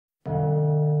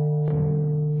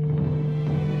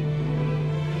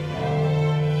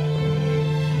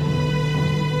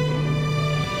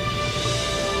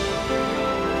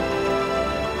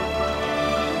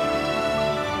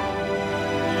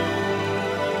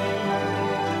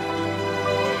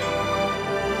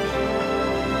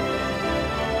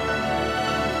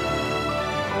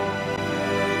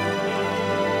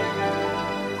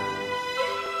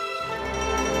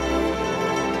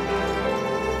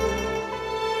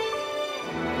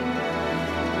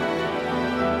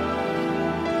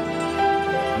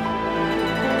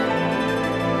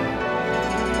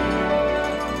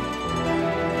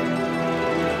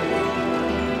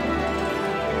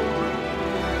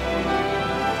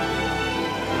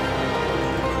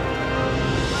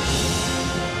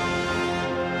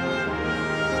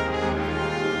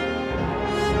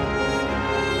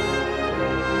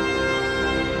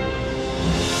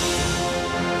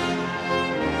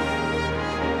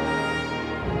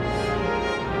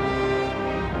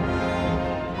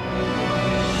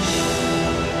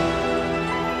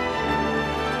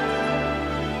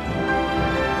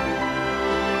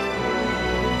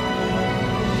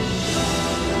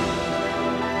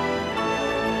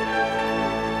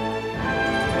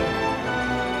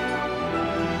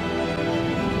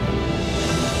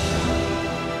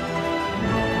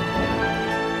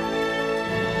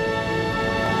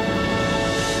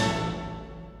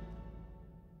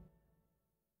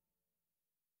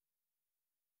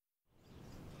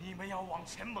要往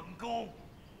前猛攻，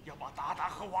要把鞑靼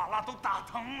和瓦剌都打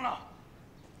疼了，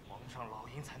皇上老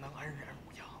鹰才能安然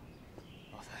无恙。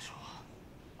老三说：“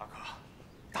二哥，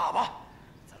打吧，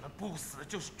咱们不死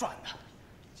就是赚的。”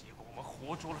结果我们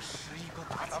活捉了11个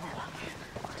鞑靼的王爷，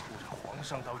护着皇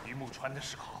上到榆木川的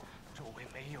时候，周围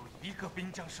没有一个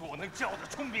兵将是我能叫得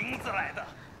出名字来的。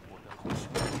我的好兄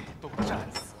弟都战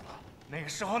死了，那个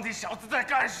时候你小子在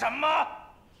干什么？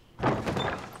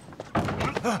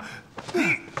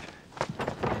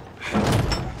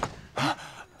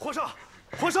 皇上，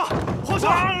皇上，皇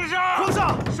上，皇上，皇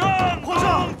上，圣皇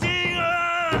上，金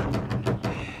恩，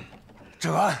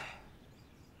正安。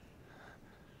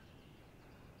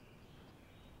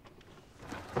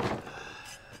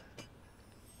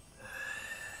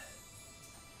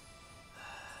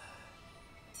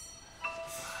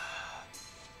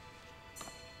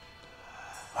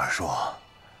二叔，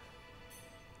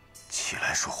起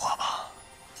来说话吧。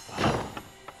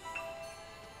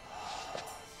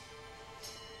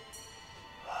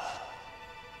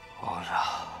 皇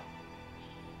上，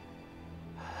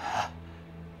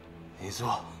你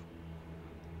坐。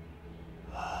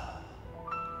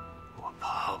我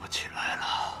爬不起来了。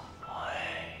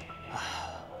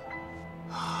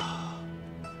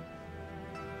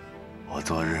我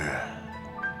昨日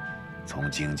从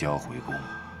京郊回宫，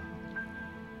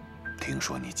听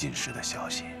说你进士的消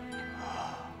息，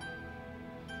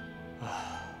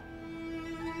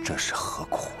这是何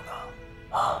苦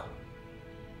呢？啊？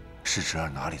 是侄儿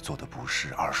哪里做的不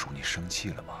是？二叔，你生气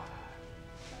了吗？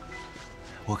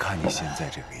我看你现在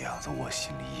这个样子，我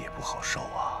心里也不好受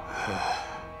啊。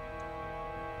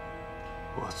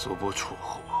我足不出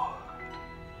户，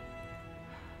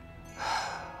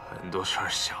很多事儿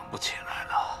想不起来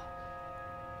了。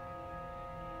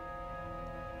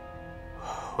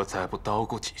我再不叨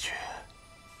咕几句，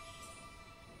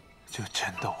就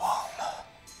真的忘了。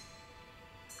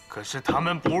可是他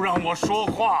们不让我说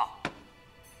话。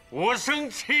 我生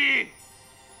气。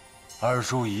二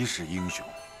叔一世英雄，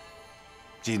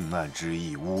靖难之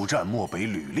役，五战漠北，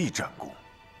屡立战功，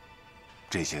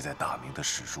这些在大明的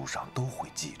史书上都会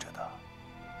记着的。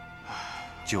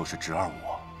就是侄儿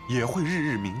我也会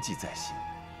日日铭记在心。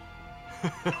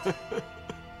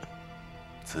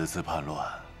此次叛乱，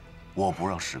我不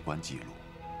让史官记录，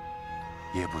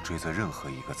也不追责任何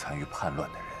一个参与叛乱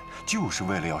的人，就是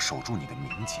为了要守住你的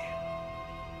名节。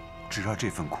 侄儿这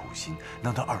份苦心，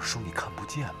难道二叔你看不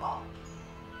见吗？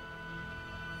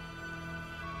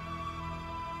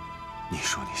你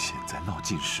说你现在闹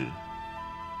进士，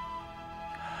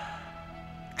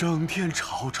整天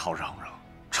吵吵嚷嚷，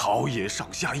朝野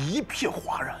上下一片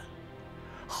哗然，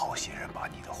好些人把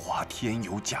你的话添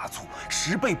油加醋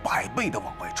，10倍100倍的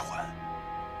往外传。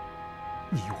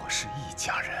你我是一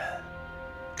家人，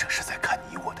这是在看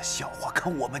你我的笑话，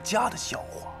看我们家的笑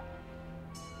话。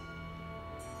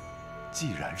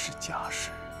 既然是家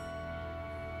事，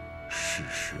是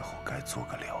时候该做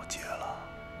个了结了。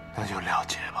那就了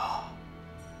结吧。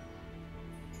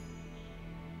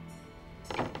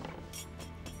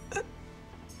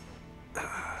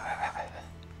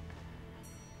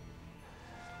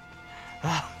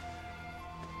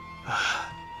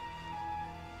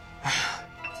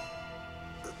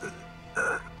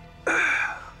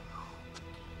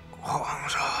皇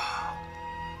上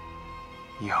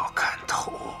要砍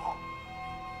头。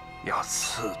 要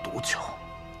刺毒酒，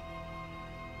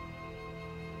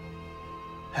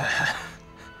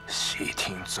悉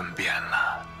听尊便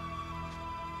了。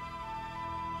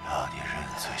让你认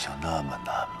罪就那么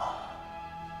难吗？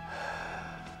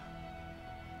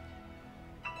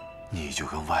你就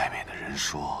跟外面的人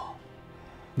说，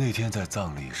那天在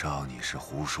葬礼上你是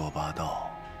胡说八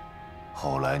道，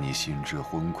后来你心智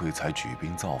昏聩才举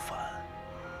兵造反。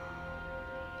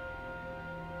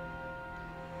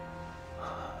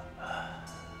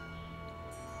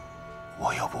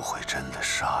 我又不会真的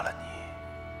杀了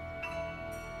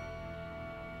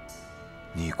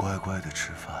你，你乖乖的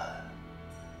吃饭，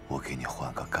我给你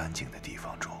换个干净的地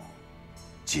方住，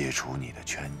解除你的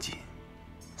圈禁，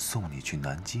送你去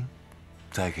南京，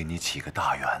再给你起个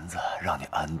大园子，让你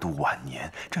安度晚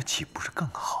年，这岂不是更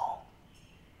好？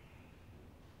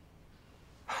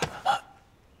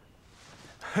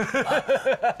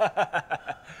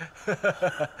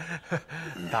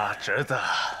大侄子。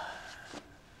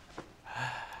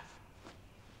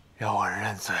 要我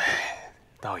认罪，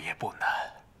倒也不难。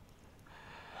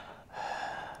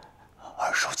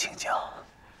二叔，请讲。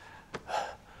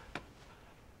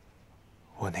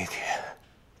我那天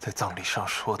在葬礼上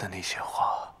说的那些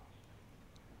话，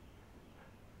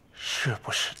是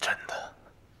不是真的？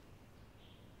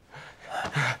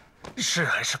是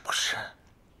还是不是？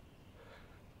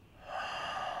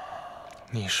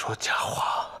你说假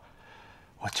话，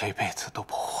我这辈子都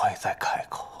不会再开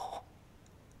口。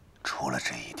除了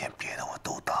这一点，别的我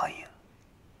都答应。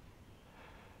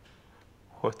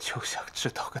我就想知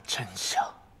道个真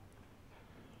相。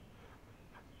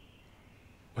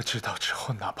我知道之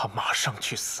后，哪怕马上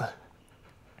去死，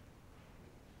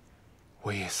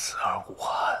我也死而无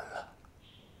憾了。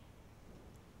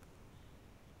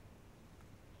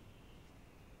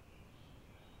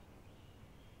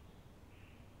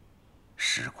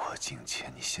时过境迁，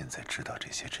你现在知道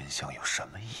这些真相有什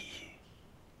么意义？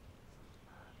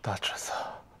大侄子，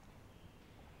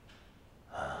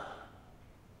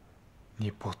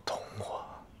你不懂我。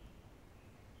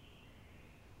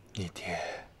你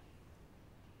爹，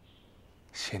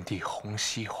先帝洪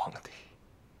熙皇帝，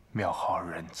庙号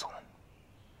仁宗。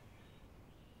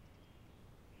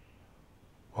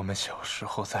我们小时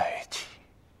候在一起，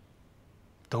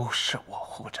都是我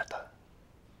护着的。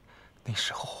那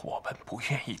时候我们不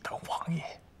愿意当王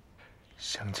爷，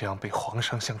像这样被皇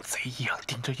上像贼一样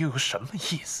盯着，又有什么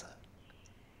意思？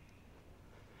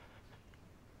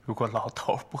如果老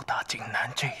头不打荆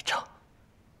南这一仗，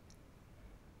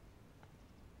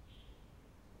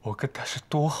我跟他是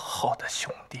多好的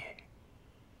兄弟。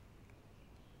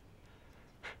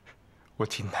我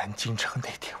进南京城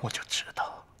那天，我就知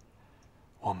道，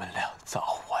我们俩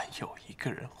早晚有一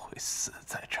个人会死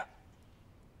在这儿，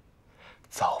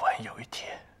早晚有一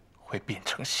天会变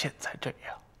成现在这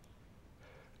样。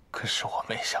可是我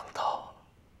没想到，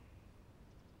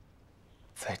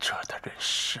在这儿的人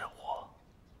是我，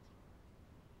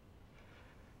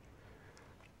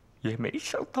也没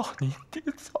想到你爹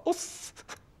早死。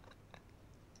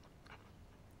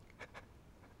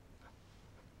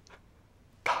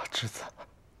大侄子，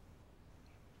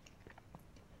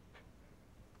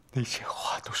那些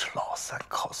话都是老三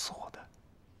告诉我的。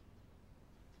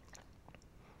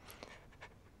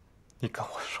你跟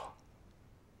我说，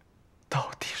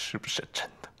到底是不是真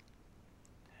的？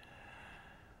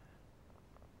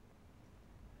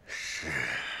是。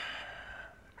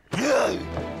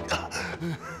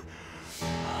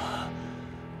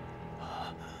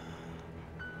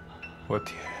我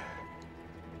爹，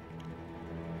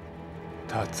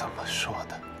他怎么说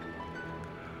的？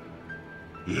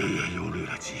爷爷忧虑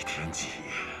了几天几夜，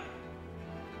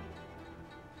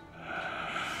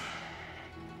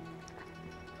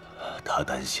他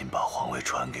担心把皇位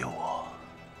传给我，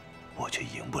我却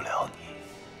赢不了你。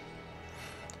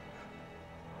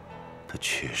他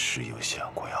确实有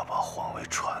想过要把皇位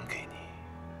传给你，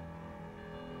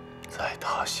在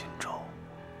他心中，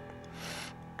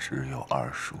只有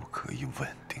二叔可以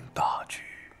稳定大局。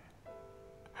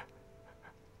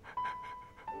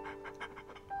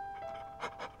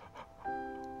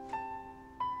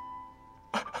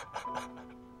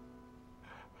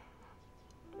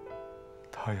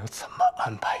他要怎么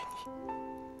安排你？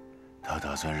他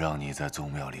打算让你在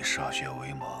宗庙里歃血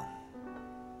为盟，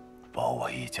保我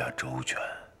一家周全，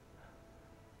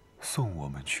送我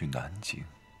们去南京。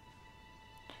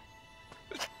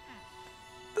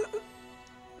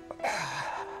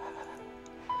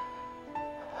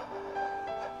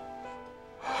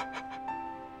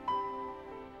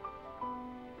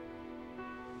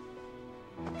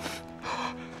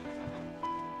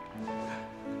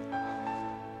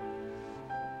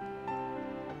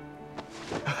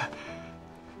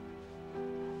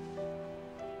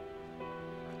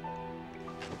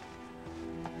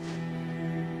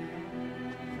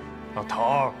老头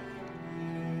儿，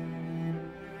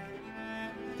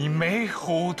你没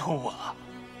糊涂啊！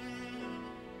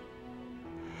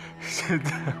现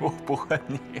在我不恨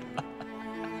你了，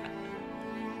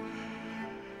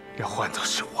要换作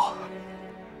是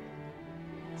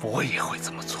我也会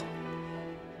这么做。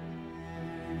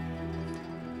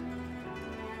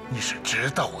你是知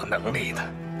道我能力的，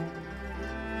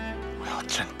我要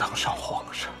真当上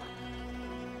皇上，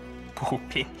不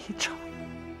骗一场。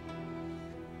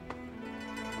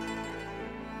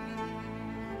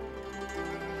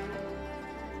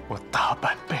我大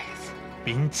半辈子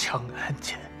明枪暗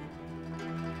箭，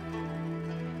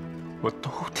我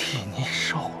都替你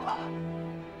受了。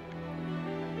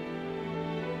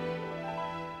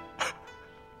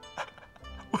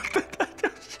我的代价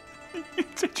是你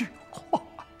这句话，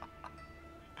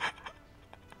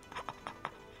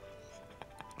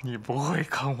你不会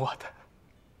坑我的，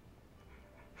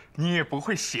你也不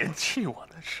会嫌弃我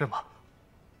的，是吗？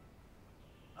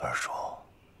二叔。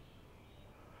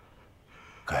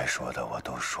该说的我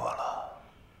都说了，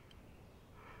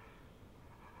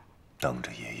当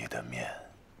着爷爷的面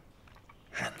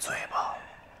认罪吧。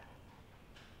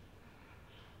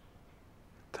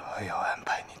他要安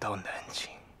排你到南京，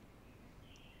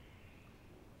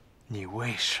你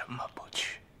为什么不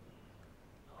去？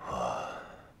我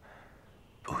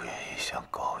不愿意像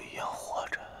狗一样活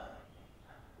着。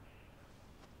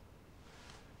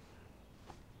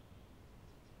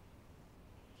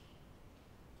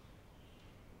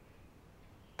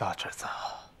大侄子，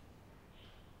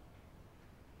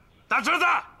大侄子，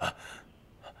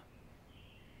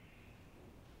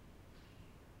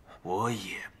我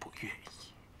也不愿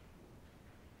意。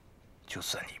就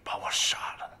算你把我杀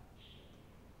了，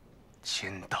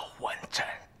千刀万斩，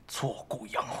挫骨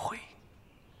扬灰，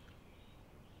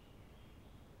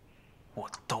我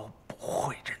都不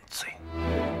会认罪。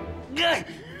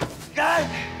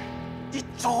你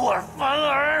周尔反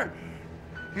尔！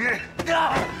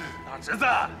大侄子，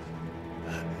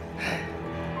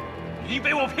你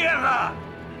被我骗了，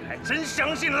你还真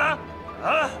相信了？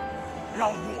啊！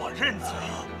让我认罪？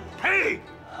嘿，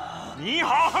你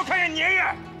好好看看爷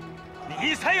爷，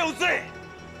你才有罪！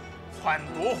篡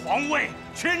夺皇位，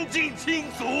圈禁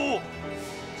亲族，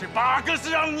这8个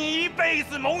是让你一辈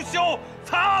子蒙羞，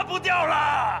擦不掉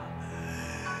了。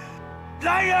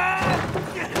来人！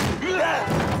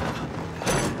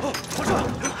皇上，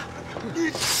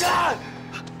你杀！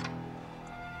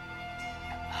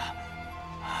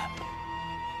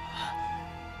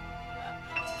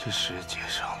这世界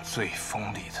上最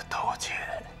锋利的刀剑，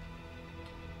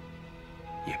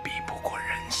也比不过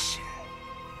人心。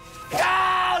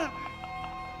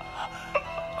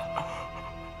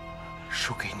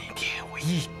输给你爹，我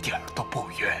一点都不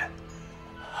冤。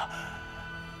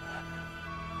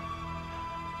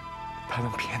他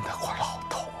能骗得过老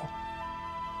头，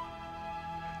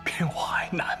骗我还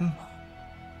难吗？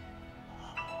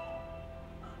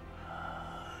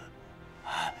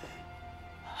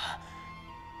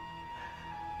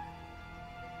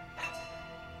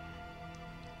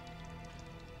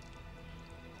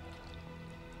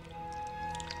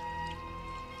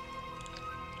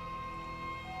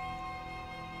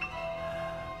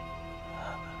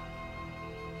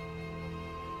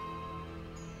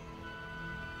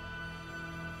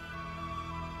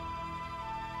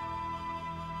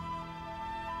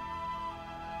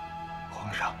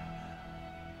皇上，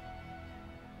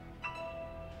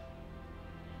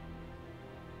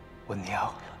我娘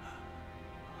了。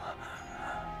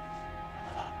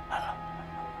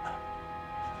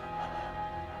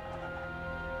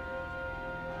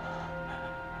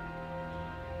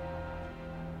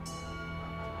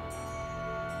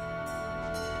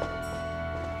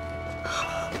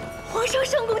皇上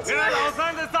圣公吉！原来老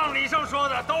三在葬礼上说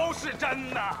的都是真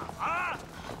的啊！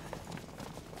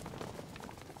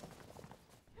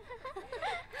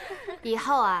以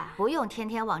后啊，不用天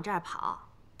天往这儿跑。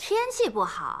天气不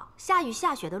好，下雨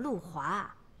下雪的路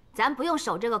滑，咱不用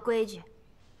守这个规矩。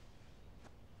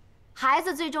孩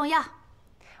子最重要。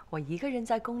我一个人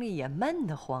在宫里也闷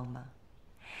得慌嘛。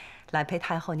来陪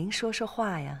太后您说说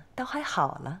话呀，倒还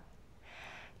好了。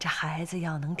这孩子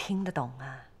要能听得懂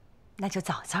啊，那就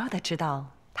早早的知道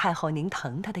太后您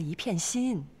疼他的一片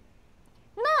心。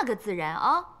那个自然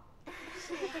啊。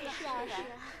是啊。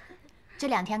这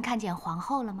2天看见皇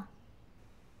后了吗？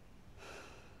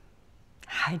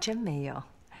还真没有。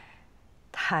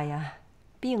她呀，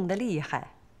病得厉害。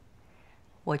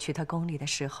我去她宫里的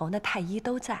时候，那太医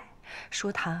都在，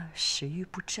说她食欲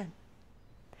不振。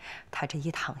她这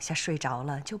一躺下睡着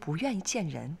了，就不愿意见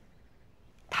人。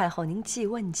太后您既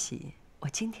问起，我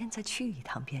今天再去一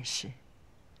趟便是。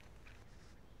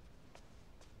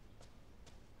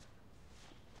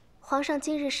皇上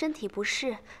今日身体不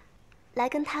适，来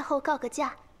跟太后告个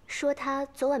假，说他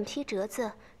昨晚批折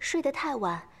子，睡得太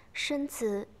晚，身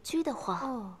子拘得慌。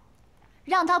哦，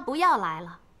让他不要来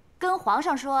了，跟皇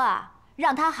上说啊，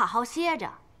让他好好歇着。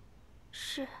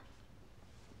是。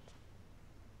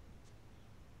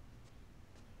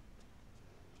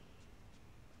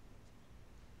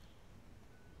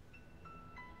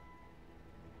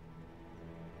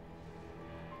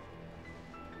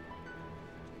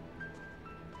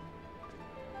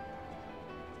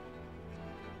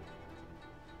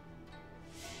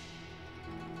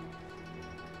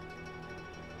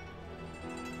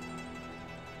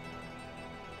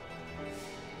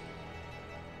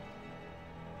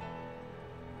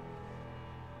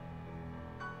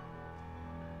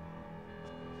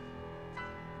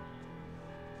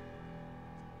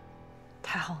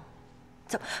太后，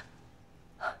怎么？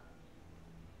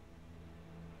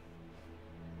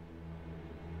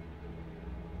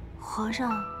皇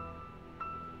上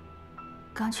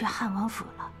刚去汉王府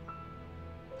了，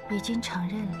已经承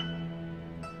认了。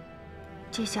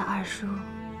这下二叔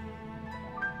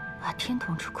把天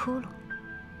捅出窟窿。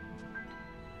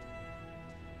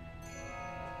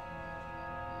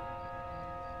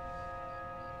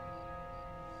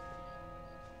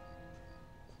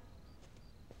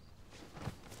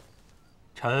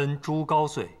臣朱高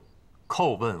燧，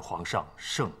叩问皇上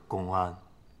圣公安。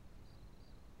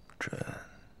朕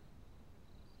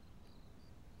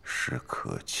是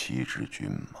可欺之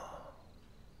君吗？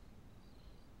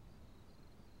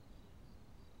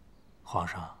皇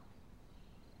上，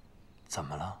怎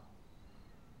么了？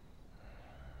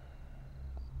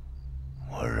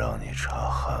我让你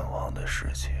查汉王的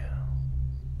事情，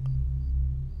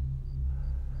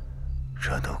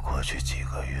这都过去几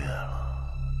个月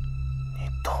了，你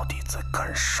到底在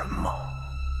干什么？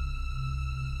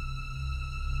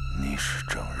你是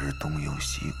整日东游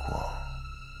西逛，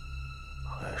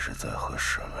还是在和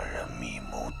什么人密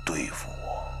谋对付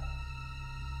我？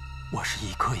我是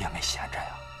一刻也没闲着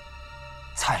呀，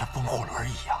踩了风火轮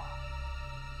一样。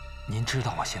您知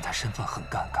道我现在身份很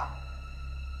尴尬，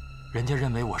人家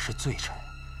认为我是罪臣，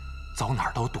走哪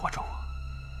儿都躲着我；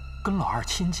跟老二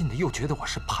亲近的又觉得我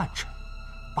是叛臣，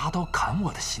拔刀砍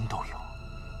我的心都有。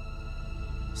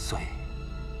所以，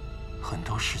很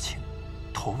多事情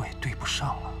头尾对不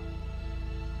上了。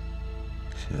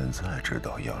现在知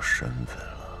道要身份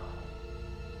了，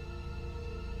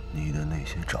你的那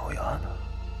些爪牙呢？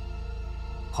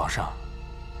皇上，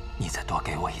你再多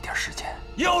给我一点时间。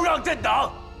又让朕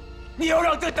等，你要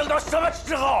让朕等到什么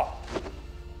时候？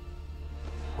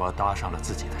我搭上了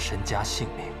自己的身家性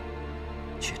命，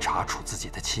去查处自己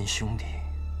的亲兄弟。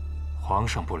皇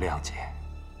上不谅解，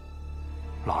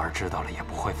老二知道了也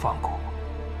不会放过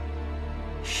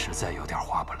我，实在有点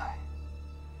划不来。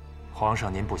皇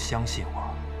上，您不相信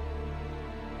我，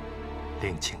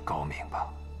另请高明吧。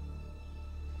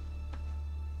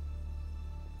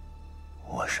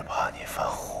我是怕你犯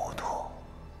糊涂，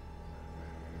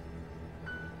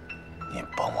你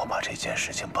帮我把这件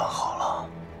事情办好了。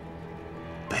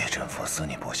北镇抚司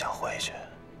你不想回去，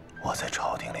我在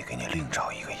朝廷里给你另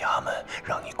找一个衙门，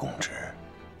让你供职，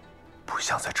不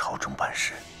像在朝中办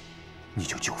事，你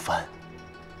就范，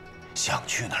想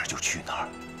去哪儿就去哪儿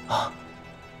啊！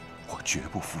我绝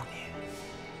不负你。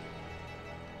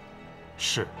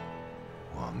是。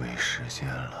我没时间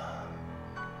了。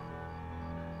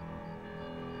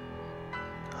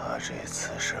他这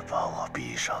次是把我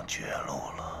逼上绝路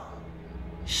了。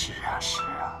是啊，是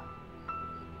啊。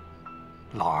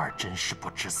老二真是不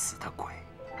知死的鬼。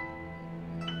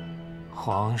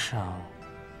皇上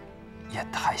也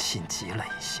太心急了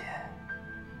一些。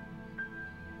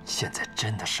现在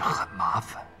真的是很麻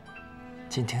烦。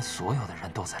今天所有的人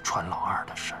都在传老二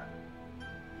的事儿，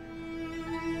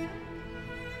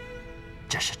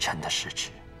这是臣的失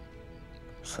职。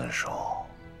孙寿，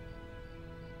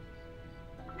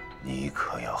你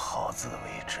可要好自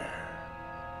为之。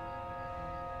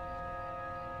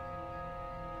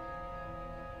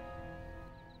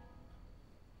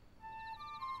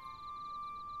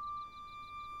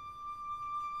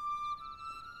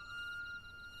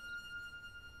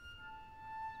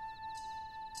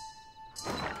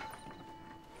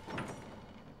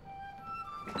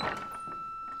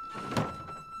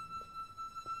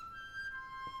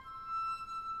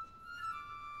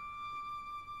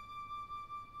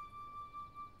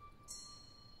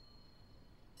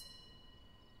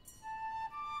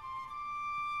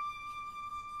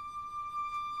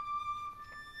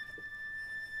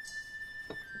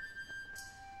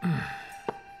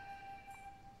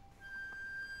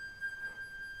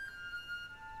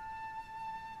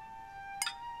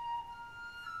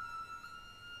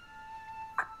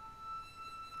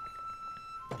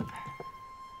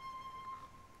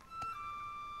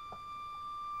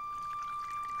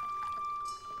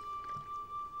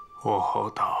武侯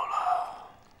到了。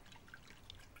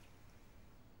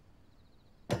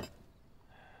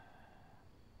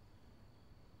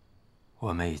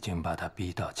我们已经把他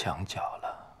逼到墙角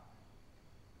了。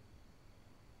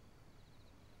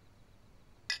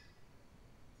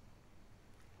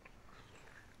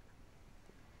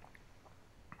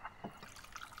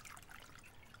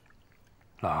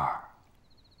老二，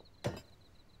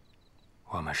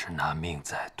我们是拿命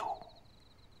在赌。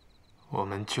我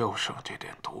们就剩这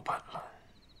点赌本了，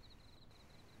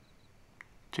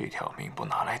这条命不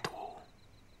拿来赌，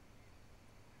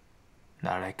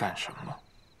拿来干什么？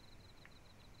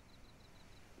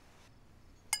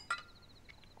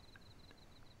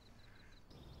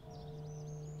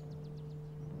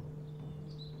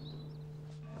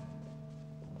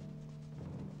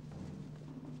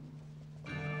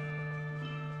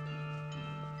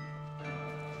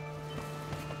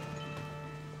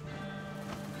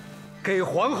给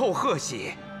皇后贺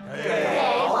喜！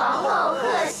给皇后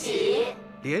贺喜！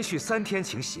连续3天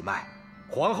请喜脉，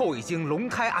皇后已经龙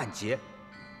胎暗结。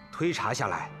推查下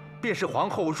来，便是皇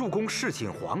后入宫侍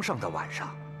寝皇上的晚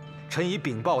上。臣已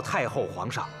禀报太后皇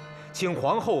上，请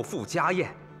皇后赴家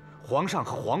宴，皇上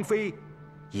和皇妃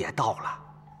也到了。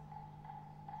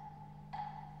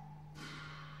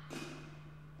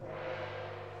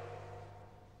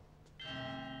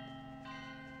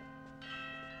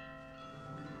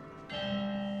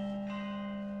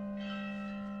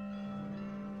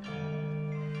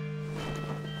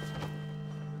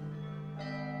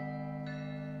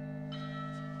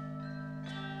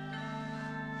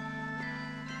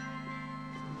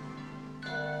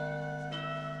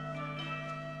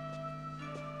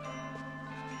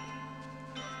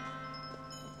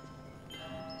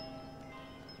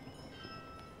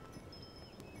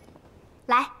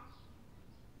 来，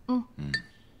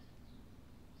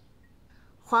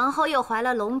皇后又怀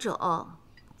了龙种，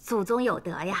祖宗有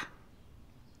德呀！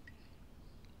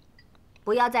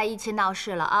不要再一起闹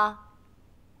事了啊，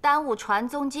耽误传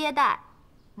宗接代，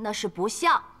那是不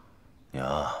孝。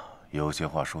娘，有些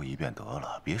话说一遍得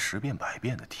了，别10遍100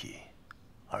遍的提，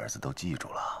儿子都记住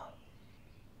了。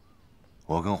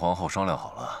我跟皇后商量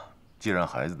好了，既然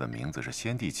孩子的名字是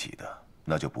先帝起的，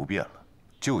那就不变了，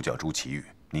就叫朱祁钰。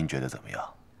 您觉得怎么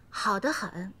样？好得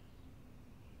很。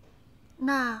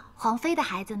那皇妃的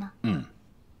孩子呢？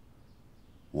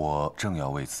我正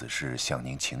要为此事向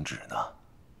您请旨呢。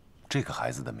这个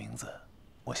孩子的名字，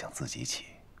我想自己起。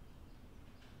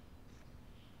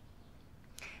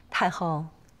太后，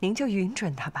您就允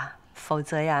准他吧，否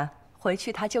则呀，回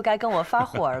去他就该跟我发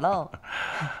火喽。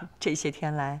这些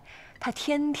天来，他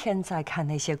天天在看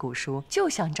那些古书，就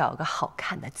想找个好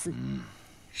看的字。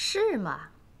是吗？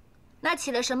 那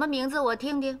起了什么名字？我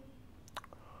听听。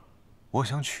我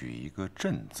想取一个“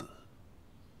朕”字。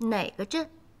哪个朕？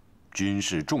军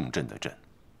事重镇的“镇”。《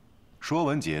说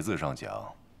文解字》上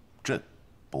讲，“镇，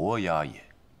伯压也，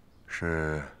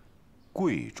是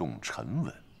贵重沉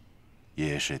稳，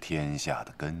也是天下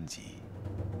的根基。”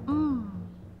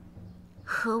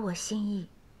合我心意。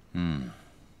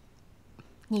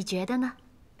你觉得呢？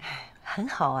很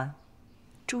好啊，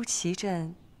朱祁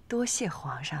镇多谢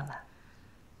皇上了。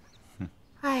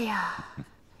 哎呀，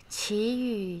祁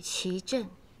钰、祁镇，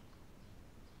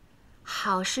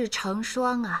好事成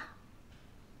双啊！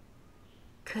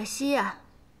可惜啊，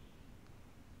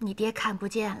你爹看不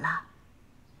见了。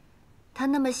他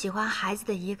那么喜欢孩子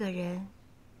的一个人，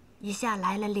一下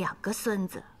来了2个孙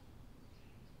子，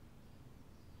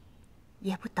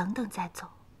也不等等再走。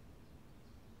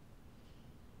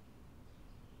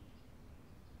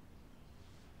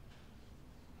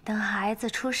等孩子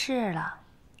出世了。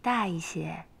 大一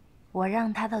些，我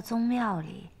让他到宗庙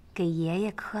里给爷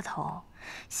爷磕头，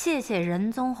谢谢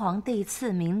仁宗皇帝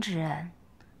赐名之恩。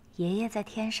爷爷在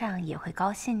天上也会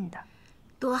高兴的。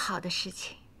多好的事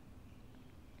情，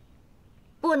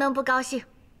不能不高兴。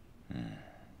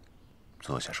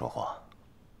坐下说话。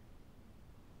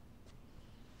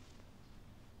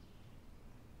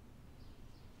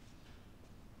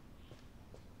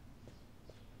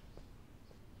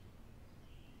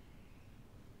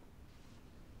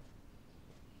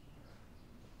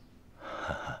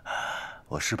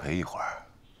我失陪一会儿。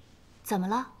怎么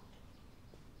了？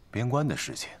边关的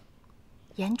事情。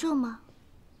严重吗？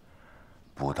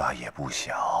不大也不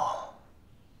小。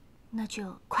那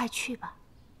就快去吧。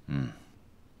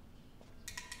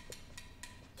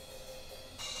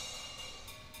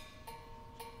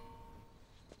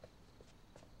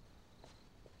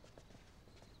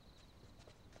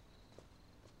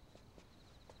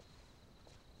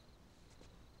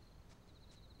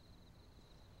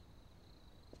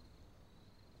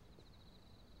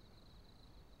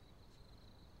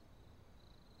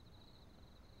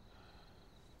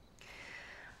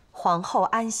皇后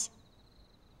安息。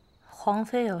皇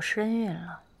妃有身孕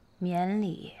了，免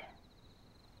礼。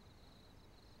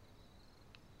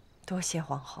多谢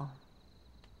皇后。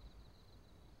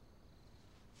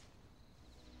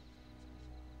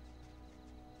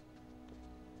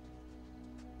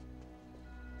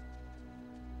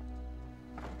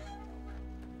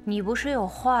你不是有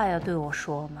话要对我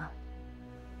说吗？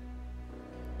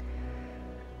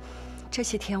这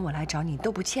些天我来找你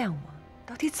都不见我。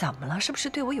 到底怎么了？是不是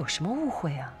对我有什么误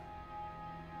会啊？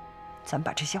咱们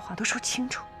把这些话都说清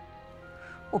楚。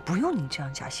我不用你这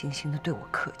样假惺惺的对我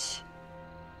客气。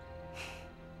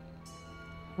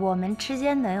我们之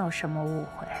间能有什么误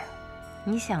会？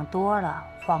你想多了，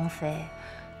皇妃。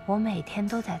我每天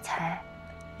都在猜，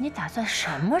你打算什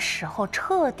么时候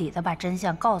彻底的把真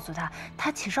相告诉他？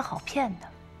他其实好骗的。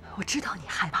我知道你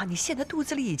害怕，你现在肚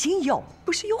子里已经有，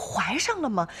不是又怀上了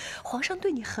吗？皇上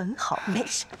对你很好，没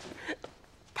事。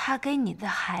 他给你的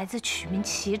孩子取名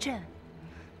祁镇，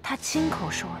他亲口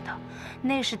说的，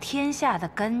那是天下的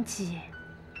根基。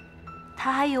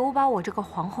他还有把我这个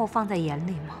皇后放在眼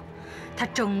里吗？他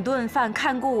整顿饭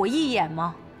看过我一眼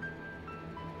吗？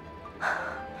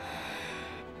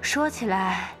说起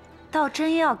来，倒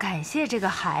真要感谢这个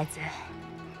孩子。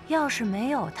要是没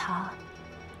有他，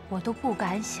我都不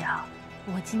敢想，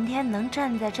我今天能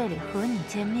站在这里和你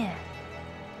见面。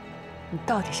你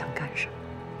到底想干什么？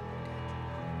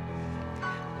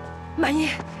满意，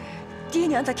爹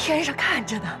娘在天上看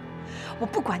着呢。我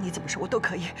不管你怎么说，我都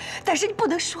可以，但是你不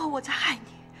能说我在害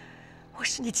你。我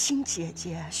是你亲姐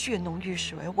姐，血浓于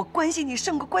水，我关心你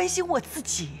胜过关心我自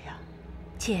己呀。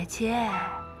姐姐，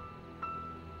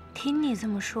听你这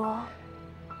么说，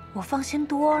我放心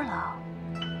多了。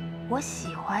我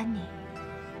喜欢你，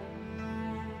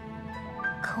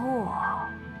可我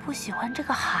不喜欢这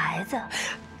个孩子。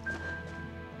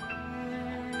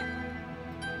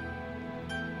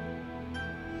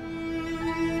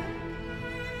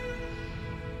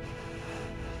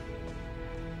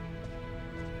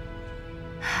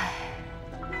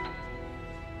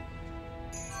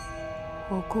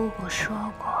我姑姑说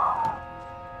过，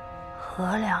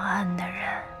河两岸的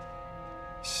人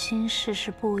心事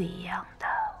是不一样的。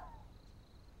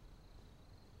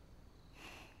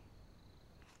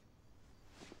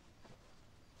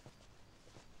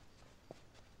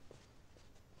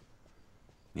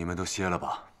你们都歇了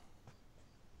吧。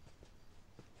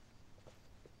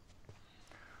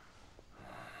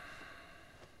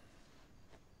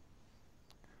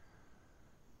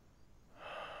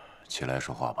起来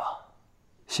说话吧。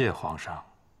谢皇上。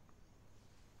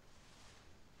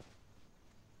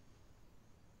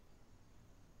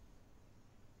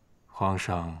皇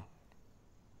上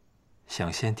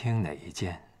想先听哪一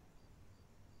件？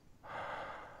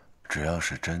只要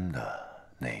是真的，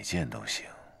哪件都行。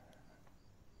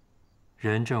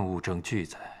人证物证俱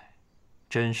在，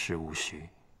真实无虚。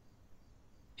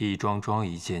一桩桩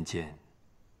一件件，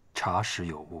查实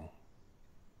有误，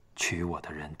取我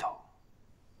的人头。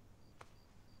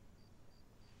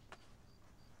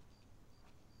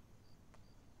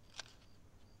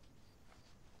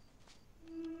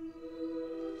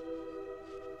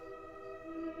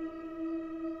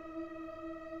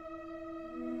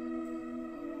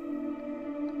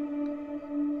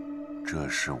这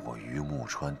是我于木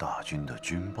川大军的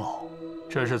军报。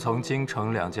这是从京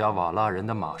城2家瓦剌人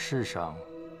的马市上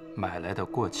买来的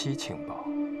过期情报。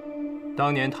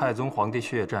当年太宗皇帝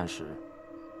血战时，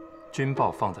军报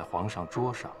放在皇上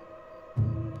桌上，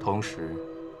同时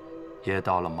也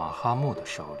到了马哈木的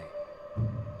手里，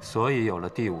所以有了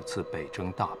第5次北征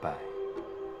大败。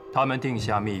他们定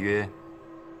下密约，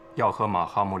要和马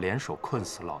哈木联手困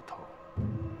死老头。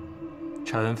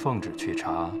臣奉旨去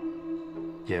查，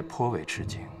也颇为吃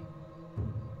惊。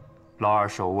老二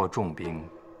手握重兵，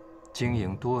经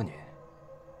营多年，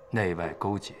内外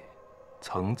勾结，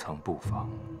层层布防。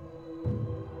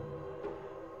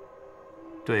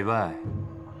对外，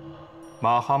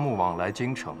马哈木往来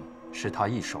京城是他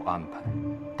一手安排，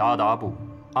达达部、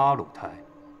阿鲁泰、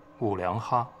兀良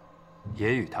哈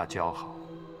也与他交好。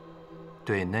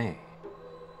对内，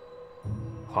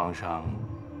皇上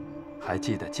还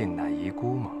记得靖难遗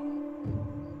孤吗？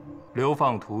流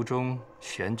放途中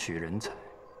选取人才，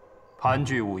盘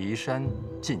踞武夷山，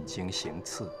进京行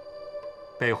刺，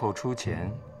背后出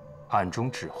钱，暗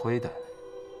中指挥的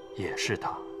也是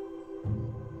他。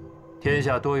天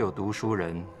下多有读书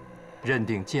人，认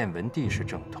定建文帝是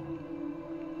正统。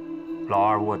老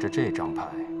二握着这张牌，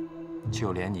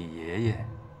就连你爷爷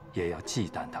也要忌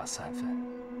惮他3分。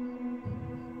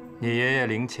你爷爷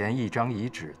临前一张遗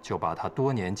旨，就把他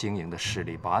多年经营的势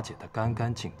力瓦解得干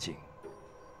干净净。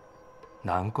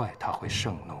难怪他会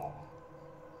盛怒。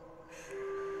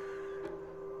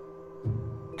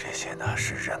这些哪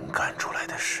是人干出来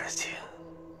的事情？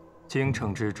京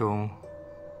城之中，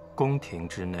宫廷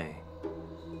之内，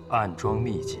暗桩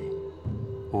秘籍，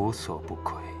无所不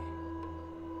窥。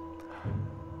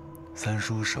三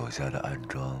叔手下的暗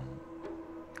桩，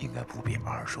应该不比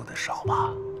二叔的少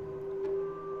吧？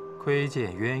窥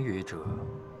见渊鱼者，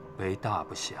为大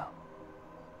不祥。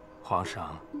皇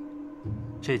上，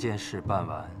这件事办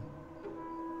完，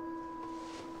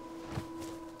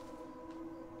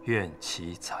愿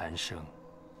其残生。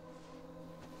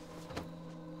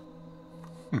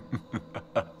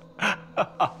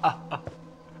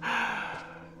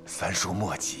三叔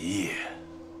莫急，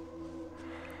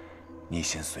你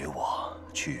先随我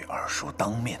去与二叔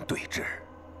当面对质。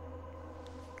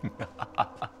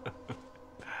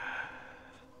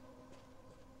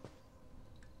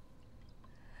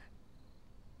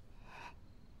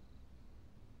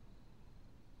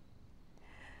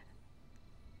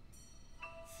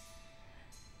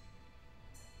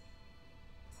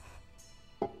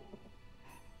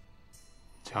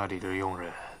家里的佣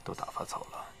人都打发走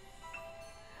了，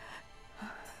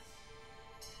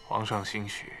皇上兴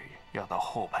许要到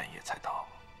后半夜才到。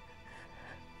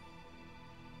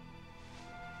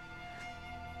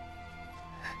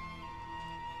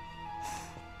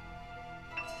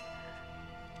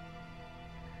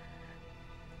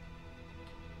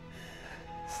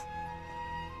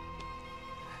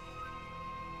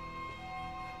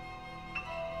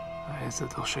孩子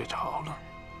都睡着了。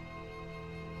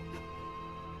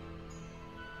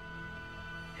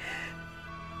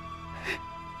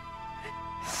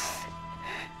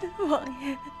王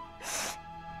爷，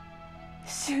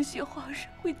兴许皇上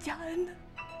会加恩的。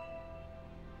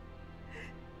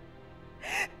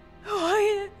王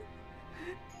爷，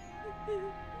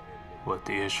我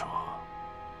爹说，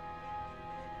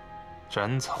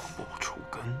斩草不除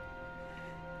根，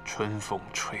春风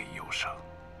吹又生。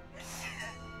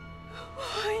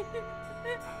王爷，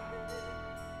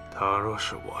倘若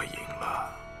是我赢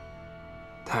了，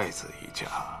太子一家，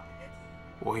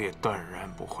我也断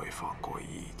然不会放过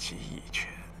一击一拳。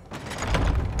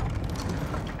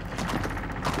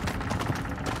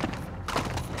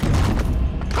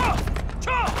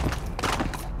撤！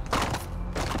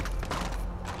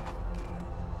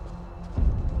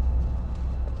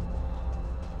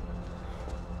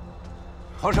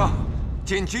皇上，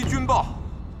紧急军报。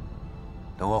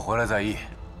等我回来再议。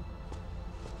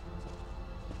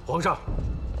皇上，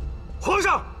皇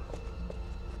上，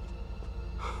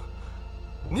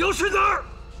你要去哪儿？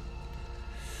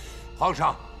皇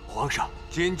上，皇上，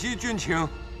紧急军情，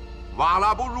瓦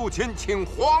剌部入侵，请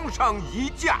皇上移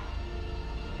驾。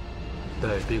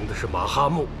带兵的是马哈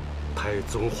木，太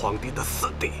宗皇帝的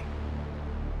四弟。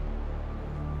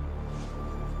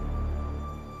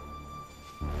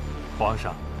皇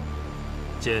上，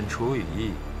剪除羽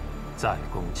翼，再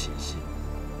攻其心。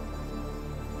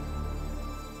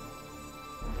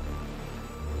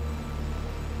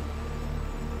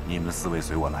你们四位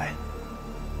随我来。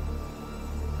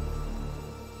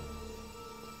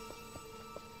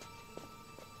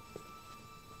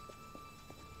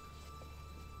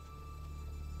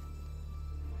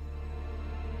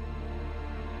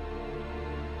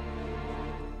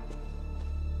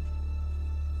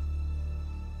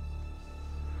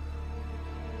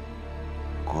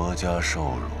国家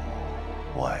受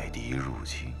辱，外敌入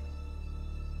侵，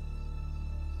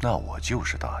那我就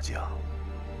是大将。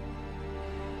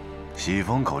喜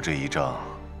峰口这一仗，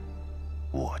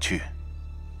我去。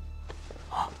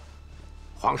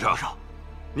皇上，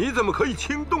你怎么可以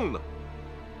轻动呢？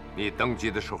你登基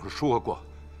的时候说过，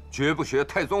绝不学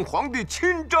太宗皇帝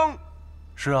亲征。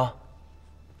是啊，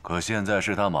可现在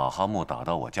是他马哈木打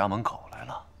到我家门口来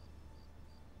了。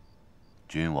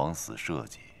君王死社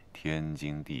稷，天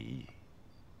经地义。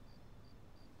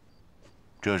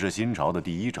这是新朝的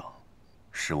第一仗，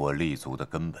是我立足的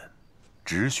根本，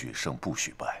只许胜不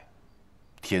许败。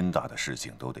天大的事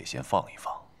情都得先放一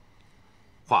放。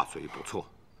话虽不错，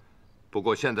不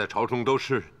过现在朝中都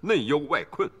是内忧外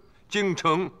困，京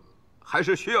城还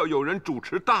是需要有人主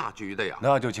持大局的呀。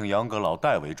那就请杨阁老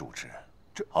代为主持。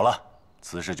好了，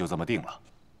此事就这么定了。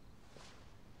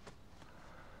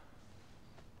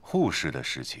护氏的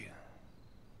事情，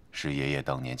是爷爷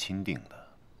当年钦定的。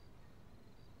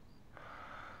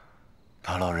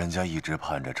他老人家一直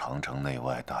盼着长城内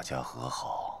外大家和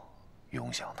好，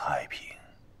永享太平。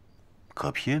可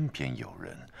偏偏有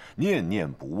人念念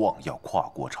不忘要跨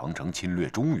过长城侵略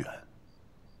中原。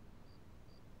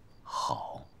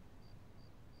好，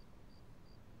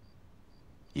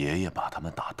爷爷把他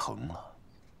们打疼了，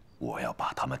我要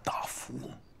把他们打服，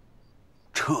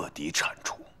彻底铲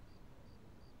除。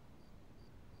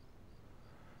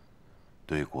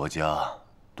对国家，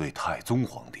对太宗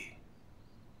皇帝，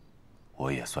我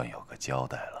也算有个交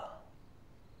代了。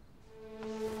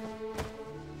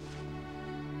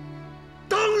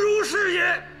当如是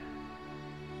也。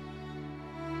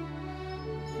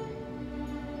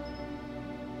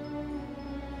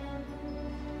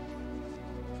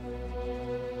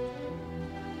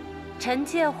臣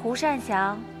妾胡善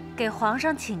祥给皇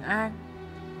上请安。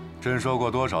朕说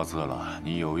过多少次了，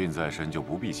你有孕在身就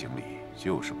不必行礼，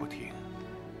就是不听。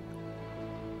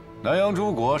南阳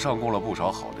诸国上供了不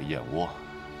少好的燕窝，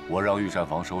我让御膳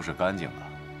房收拾干净了，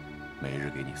每日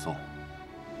给你送。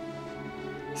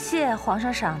谢皇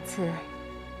上赏赐。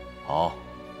好，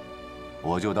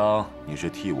我就当你是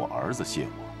替我儿子谢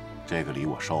我，这个礼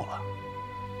我受了。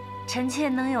臣妾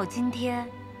能有今天，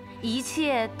一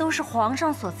切都是皇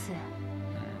上所赐。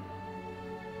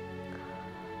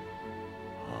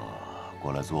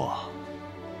过来坐。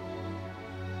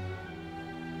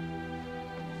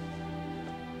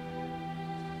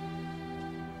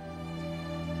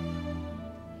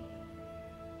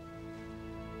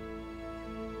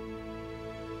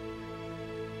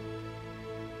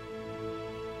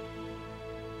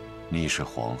你是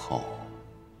皇后，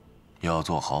要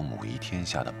做好母仪天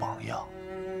下的榜样，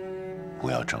不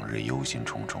要整日忧心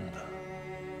忡忡的，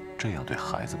这样对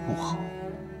孩子不好。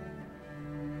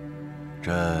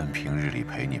朕平日里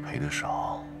陪你陪得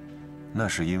少，那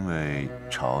是因为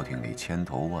朝廷里千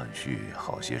头万绪，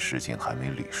好些事情还没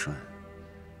理顺。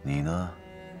你呢，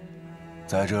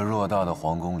在这偌大的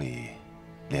皇宫里，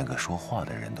连个说话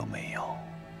的人都没有。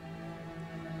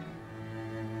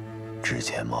之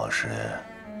前冒失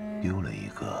丢了一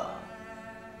个，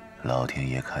老天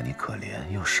爷看你可怜，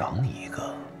又赏你一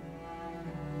个。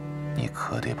你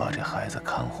可得把这孩子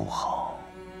看护好。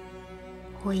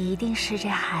我一定视这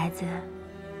孩子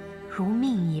如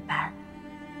命一般，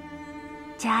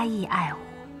加以爱护。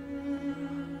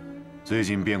最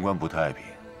近边关不太平，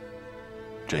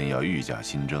朕要御驾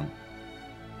亲征。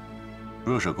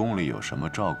若是宫里有什么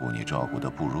照顾的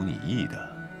不如你意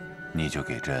的，你就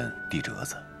给朕递折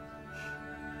子。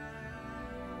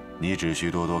你只需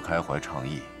多多开怀畅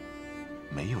意，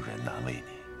没有人难为你。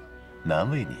难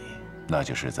为你，那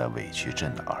就是在委屈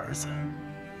朕的儿子，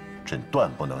朕断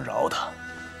不能饶他。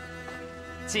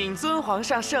谨遵皇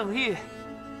上圣谕，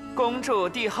恭祝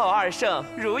帝后二圣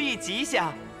如意吉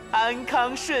祥，安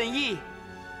康顺意。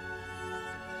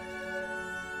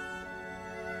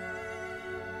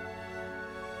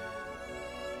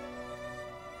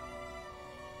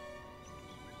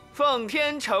奉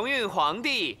天承运皇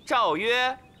帝诏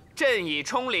曰：朕以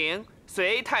冲灵，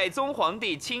随太宗皇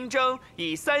帝亲征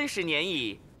已30年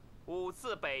矣，5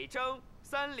次北征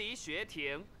，3离学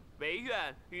庭，唯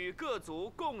愿与各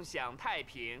族共享太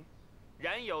平。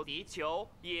然有敌酋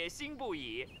野心不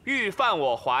已，欲犯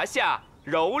我华夏，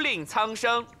蹂躏苍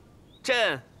生。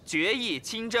朕决意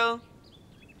亲征。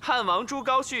汉王朱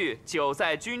高煦久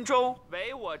在军中，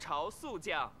为我朝宿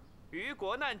将，于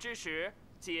国难之时，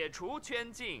解除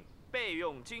圈禁，备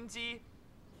用军机。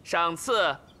赏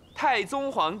赐太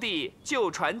宗皇帝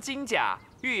旧传金甲、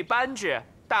玉扳指、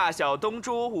大小东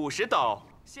珠50斗，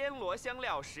暹罗香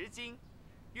料10斤。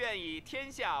愿以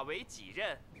天下为己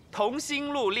任，同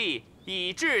心戮力，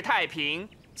以治太平。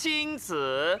钦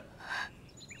此。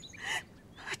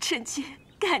臣妾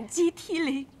感激涕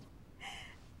零，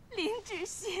领旨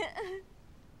谢恩。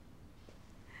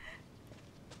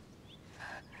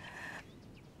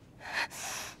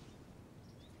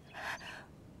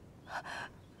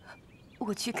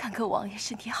我去看看王爷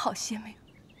身体好些没有，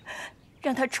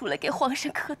让他出来给皇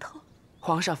上磕头。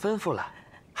皇上吩咐了，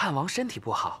汉王身体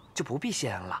不好，就不必谢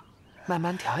恩了，慢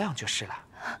慢调养就是了。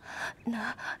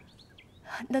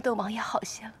那等王爷好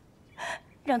些了，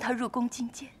让他入宫觐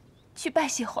见，去拜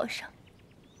谢皇上。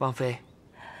王妃，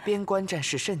边关战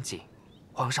事甚紧，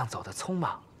皇上走得匆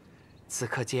忙，此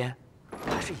刻间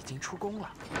他是已经出宫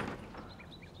了。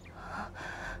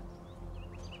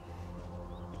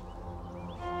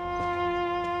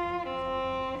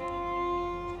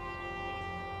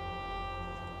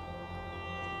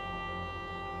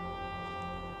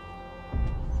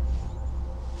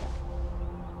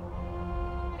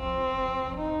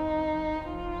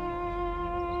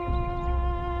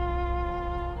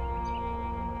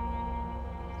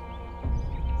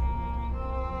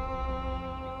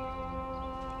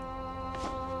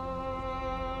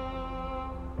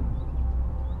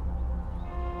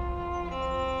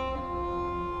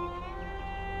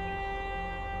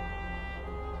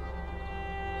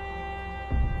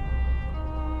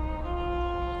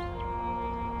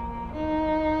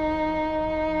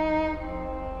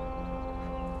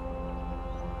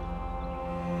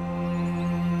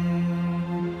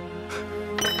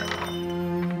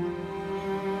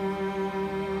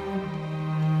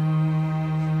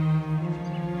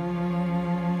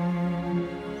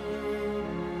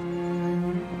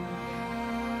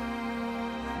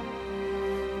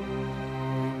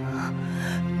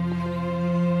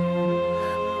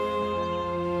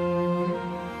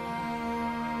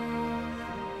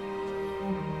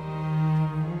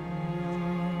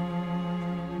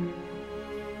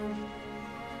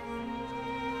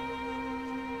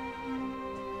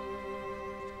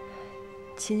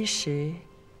今时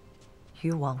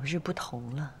与往日不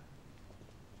同了。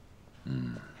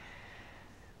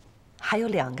还有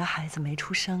2个孩子没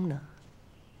出生呢。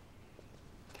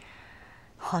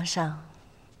皇上，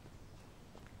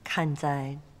看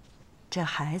在这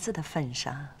孩子的份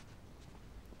上，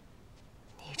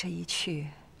你这一去，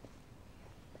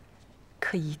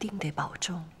可一定得保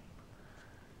重。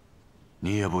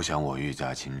你也不想我御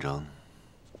驾亲征？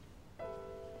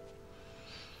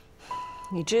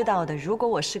你知道的，如果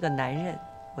我是个男人，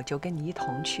我就跟你一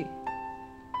同去。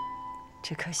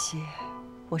只可惜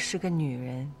我是个女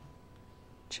人，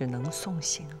只能送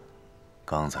行。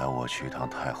刚才我去趟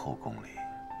太后宫里，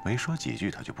没说几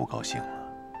句他就不高兴了。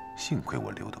幸亏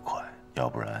我溜得快，要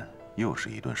不然又是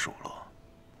一顿数落。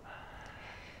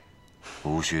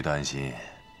无需担心，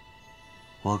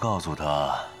我告诉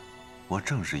他，我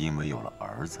正是因为有了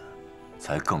儿子，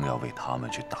才更要为他们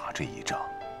去打这一仗，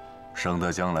省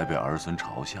得将来被儿孙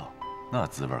嘲笑，那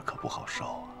滋味可不好受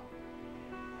啊。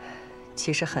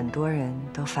其实很多人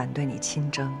都反对你亲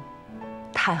征，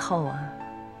太后啊，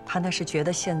她那是觉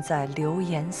得现在流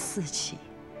言四起，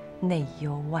内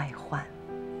忧外患，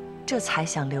这才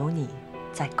想留你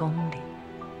在宫里，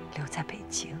留在北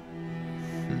京。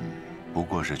不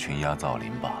过是群鸦造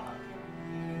林罢了。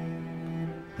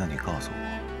那你告诉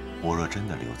我，我若真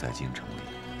的留在京城里，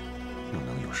又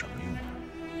能有什么用呢？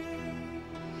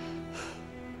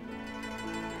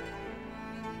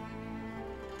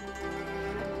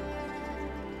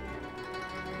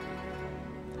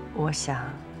我想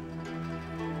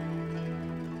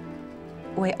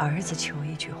为儿子求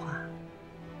一句话，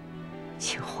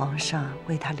请皇上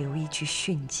为他留一句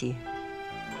训诫。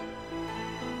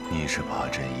你是怕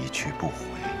朕一去不回？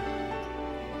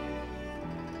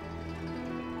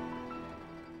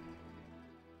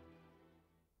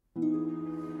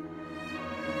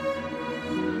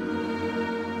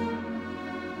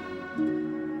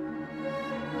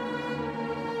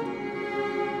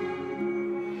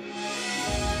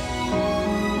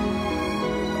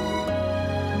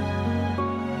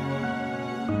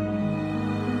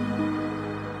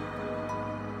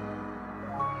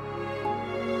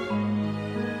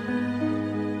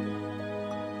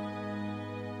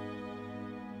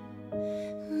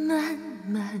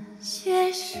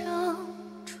携手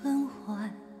春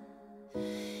欢，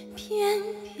翩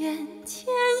翩牵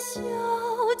袖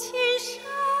青山。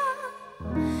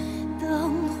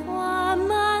灯花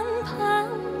满盘，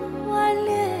万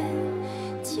恋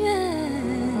卷。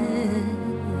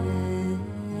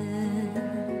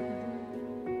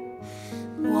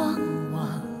往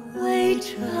往为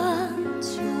征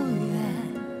旧缘，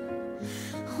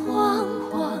惶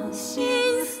惶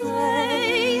心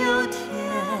碎又甜。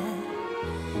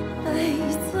悲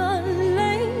尊泪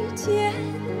见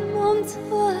梦存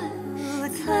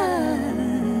残，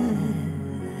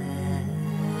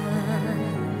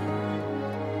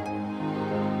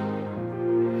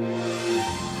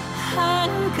寒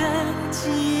根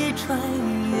击穿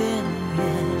远远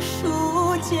书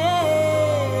剑，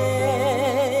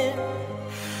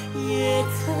也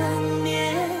曾念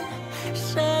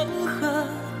山河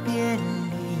别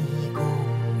离，共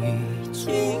与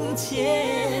君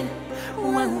前。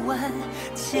万万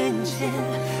千千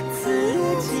此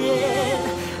间，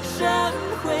山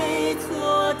会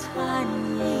作弹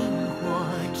萤火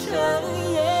成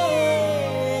烟，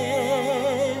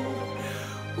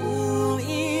无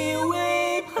意为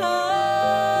盼，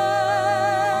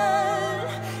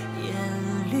烟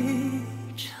绿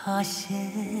茶闲，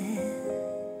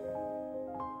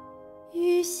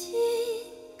于心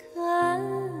感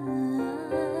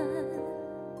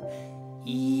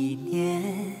一念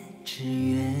之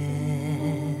缘，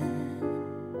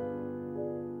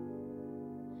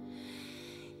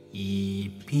一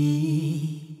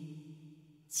笔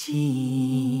情。